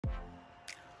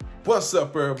What's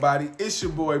up, everybody? It's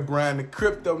your boy Brian, the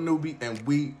Crypto Newbie, and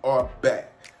we are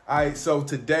back. All right, so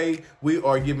today we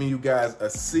are giving you guys a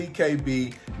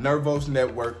CKB Nervos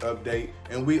Network update,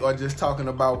 and we are just talking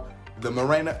about the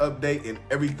Mirana update and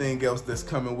everything else that's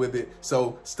coming with it.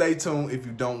 So stay tuned if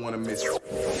you don't want to miss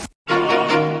it.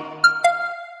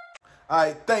 All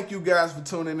right, thank you guys for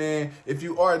tuning in. If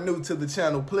you are new to the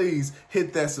channel, please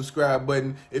hit that subscribe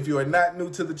button. If you are not new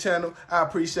to the channel, I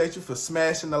appreciate you for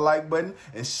smashing the like button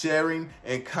and sharing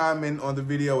and commenting on the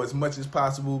video as much as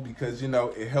possible because, you know,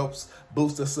 it helps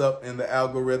boost us up in the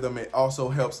algorithm. It also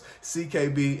helps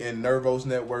CKB and Nervos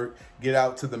Network get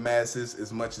out to the masses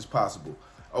as much as possible.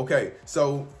 Okay,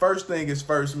 so first thing is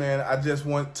first, man. I just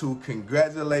want to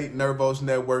congratulate Nervos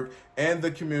Network and the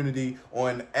community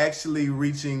on actually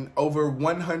reaching over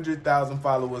 100,000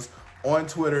 followers on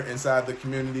Twitter inside the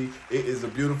community. It is a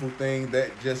beautiful thing that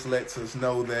just lets us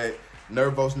know that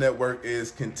Nervos Network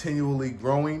is continually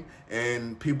growing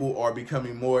and people are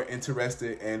becoming more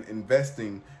interested and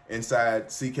investing inside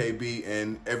CKB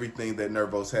and everything that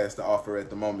Nervos has to offer at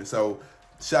the moment. So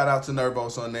shout out to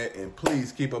Nervos on that, and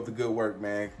please keep up the good work,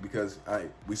 man, because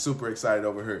we super excited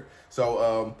over here.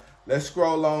 So let's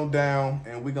scroll on down,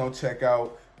 and we're going to check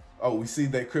out, we see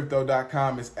that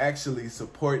Crypto.com is actually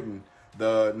supporting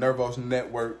the Nervos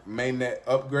Network mainnet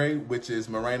upgrade, which is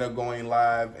Mirana going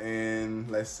live in,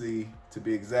 let's see, to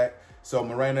be exact. So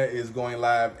Mirana is going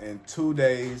live in 2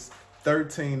 days,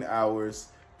 13 hours,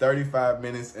 35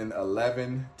 minutes, and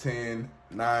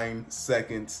 11:10:09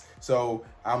 seconds. So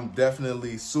I'm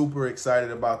definitely super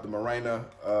excited about the Mirana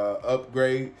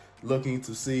upgrade, looking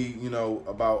to see, you know,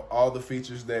 about all the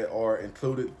features that are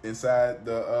included inside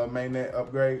the mainnet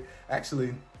upgrade.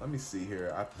 Actually, let me see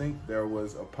here. I think there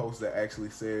was a post that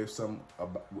actually said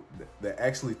that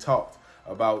actually talked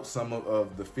about some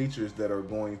of the features that are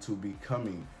going to be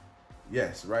coming.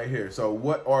 Yes, right here. So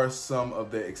what are some of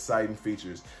the exciting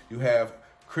features? You have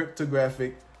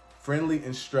cryptographic friendly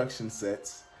instruction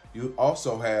sets. You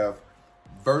also have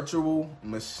virtual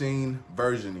machine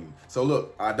versioning. So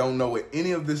look, I don't know what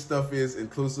any of this stuff is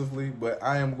inclusively, but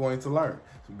I am going to learn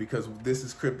because this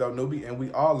is Crypto Newbie and we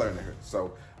all learn here.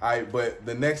 So but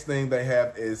the next thing they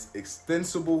have is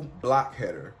extensible block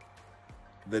header.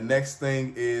 The next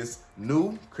thing is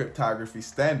new cryptography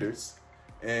standards.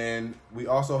 And we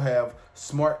also have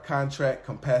smart contract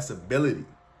compatibility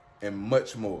and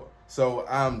much more. So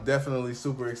I'm definitely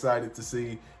super excited to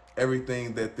see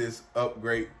everything that this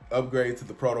upgrade to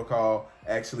the protocol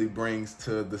actually brings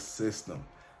to the system.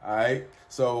 All right,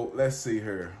 so let's see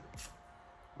here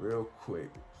real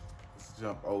quick. Let's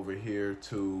jump over here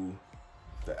to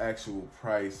the actual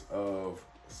price of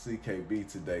CKB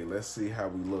today. Let's see how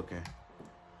we looking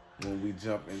when we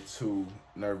jump into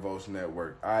Nervos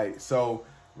Network. All right, so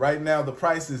right now the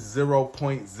price is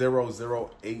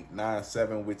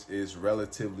 0.00897, which is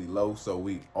relatively low. So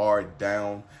we are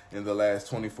down in the last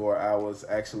 24 hours.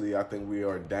 Actually, I think we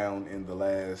are down in the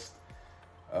last,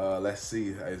 let's see,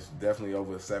 it's definitely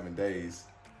over 7 days.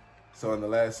 So in the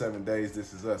last 7 days,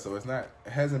 this is us. So it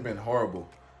hasn't been horrible,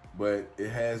 but it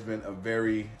has been a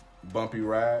very bumpy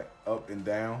ride up and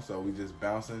down. So we just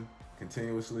bouncing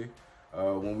continuously.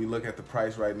 When we look at the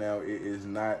price right now, it is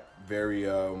not very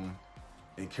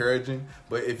encouraging,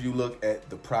 but if you look at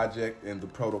the project and the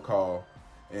protocol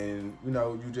and, you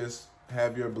know, you just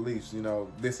have your beliefs, you know,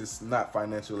 this is not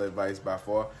financial advice by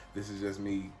far. This is just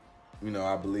me, you know,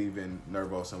 I believe in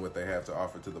Nervos and what they have to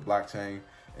offer to the blockchain,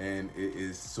 and it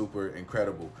is super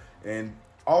incredible. And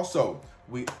also,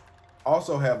 we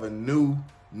also have a new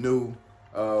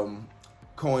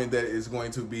coin that is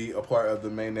going to be a part of the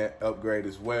mainnet upgrade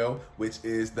as well, which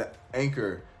is the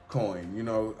Anchor coin. You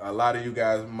know, a lot of you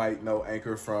guys might know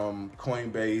Anchor from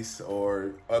Coinbase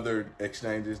or other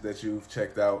exchanges that you've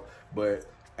checked out, but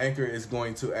Anchor is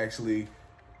going to actually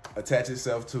attach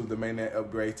itself to the mainnet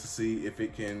upgrade to see if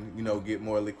it can, you know, get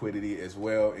more liquidity as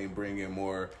well and bring in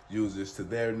more users to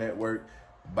their network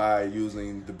by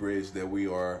using the bridge that we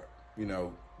are, you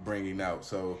know, bringing out.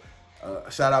 So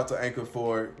shout out to Anchor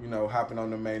for, you know, hopping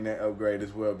on the mainnet upgrade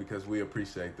as well, because we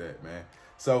appreciate that, man.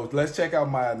 So let's check out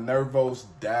my Nervos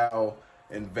DAO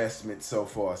investment so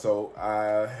far. So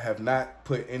I have not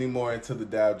put any more into the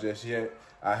DAO just yet.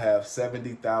 I have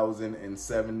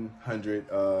 70,700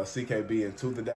 CKB into the DAO.